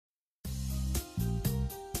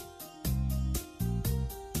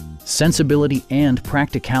Sensibility and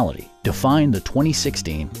practicality define the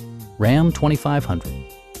 2016 Ram 2500.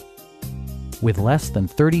 With less than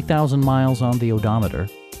 30,000 miles on the odometer,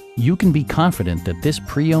 you can be confident that this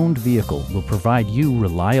pre-owned vehicle will provide you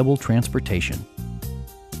reliable transportation.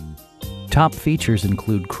 Top features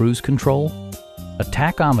include cruise control, a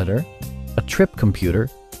tachometer, a trip computer,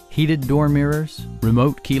 heated door mirrors,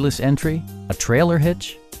 remote keyless entry, a trailer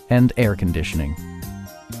hitch, and air conditioning.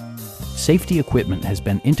 Safety equipment has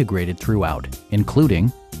been integrated throughout,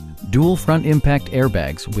 including dual front impact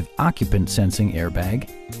airbags with occupant sensing airbag,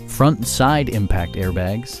 front and side impact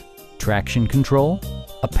airbags, traction control,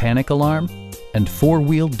 a panic alarm, and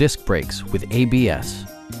four-wheel disc brakes with ABS.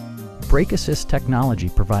 Brake Assist technology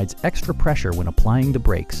provides extra pressure when applying the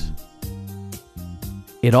brakes.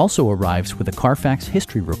 It also arrives with a Carfax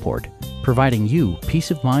history report, providing you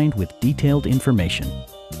peace of mind with detailed information.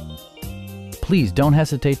 Please don't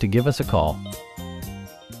hesitate to give us a call.